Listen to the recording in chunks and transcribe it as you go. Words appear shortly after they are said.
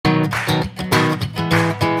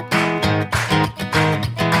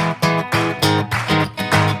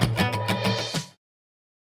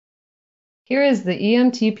Here is the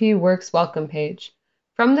EMTP Works Welcome page.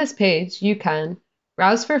 From this page, you can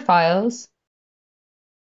browse for files,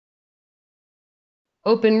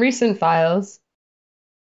 open recent files,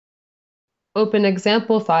 open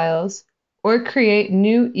example files, or create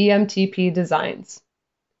new EMTP designs.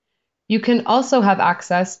 You can also have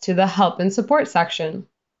access to the Help and Support section.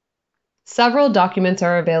 Several documents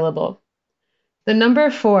are available. The number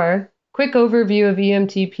 4, Quick Overview of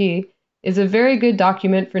EMTP, is a very good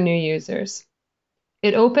document for new users.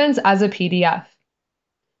 It opens as a PDF.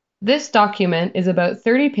 This document is about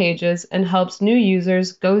 30 pages and helps new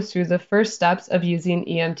users go through the first steps of using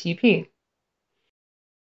EMTP.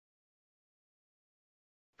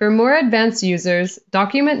 For more advanced users,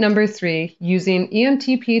 document number 3, using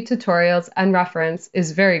EMTP tutorials and reference,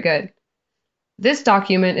 is very good. This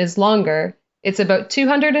document is longer, it's about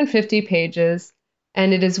 250 pages,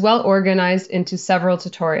 and it is well organized into several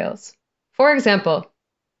tutorials. For example,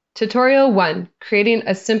 Tutorial 1, creating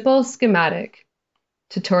a simple schematic.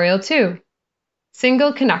 Tutorial 2,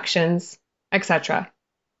 single connections, etc.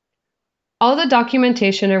 All the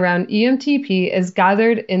documentation around EMTP is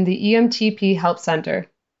gathered in the EMTP Help Center.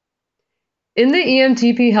 In the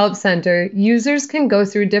EMTP Help Center, users can go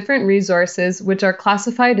through different resources which are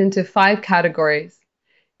classified into 5 categories.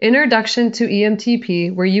 Introduction to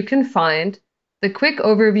EMTP, where you can find the Quick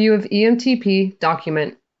Overview of EMTP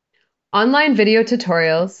document, online video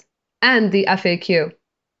tutorials, and the FAQ.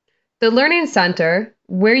 The Learning Center,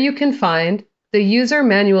 where you can find the user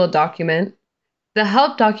manual document, the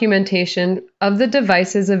help documentation of the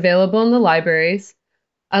devices available in the libraries,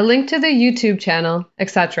 a link to the YouTube channel,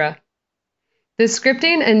 etc. The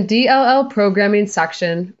Scripting and DLL Programming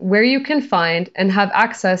section, where you can find and have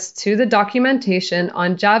access to the documentation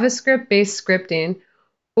on JavaScript-based scripting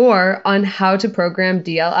or on how to program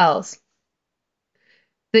DLLs.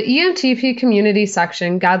 The EMTP Community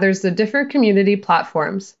section gathers the different community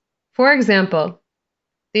platforms. For example,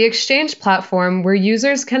 the Exchange platform, where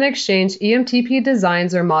users can exchange EMTP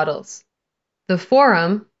designs or models. The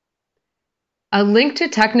Forum, a link to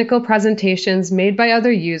technical presentations made by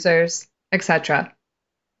other users, etc.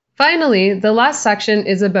 Finally, the last section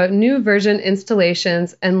is about new version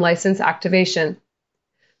installations and license activation.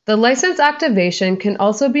 The license activation can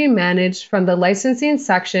also be managed from the Licensing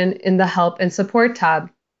section in the Help and Support tab.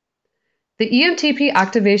 The EMTP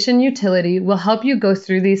activation utility will help you go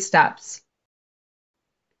through these steps.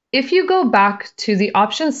 If you go back to the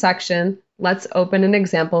Options section, let's open an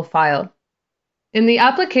example file. In the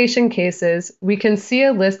application cases, we can see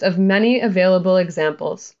a list of many available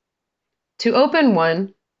examples. To open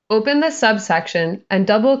one, open the subsection and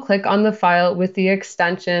double-click on the file with the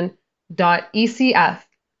extension .ecf,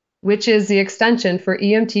 which is the extension for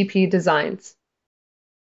EMTP designs.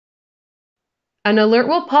 An alert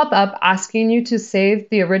will pop up asking you to save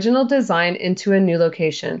the original design into a new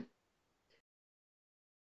location.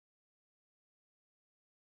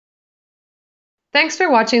 Thanks for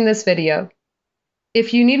watching this video.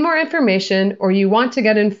 If you need more information or you want to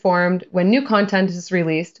get informed when new content is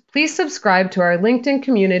released, please subscribe to our LinkedIn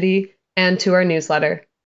community and to our newsletter.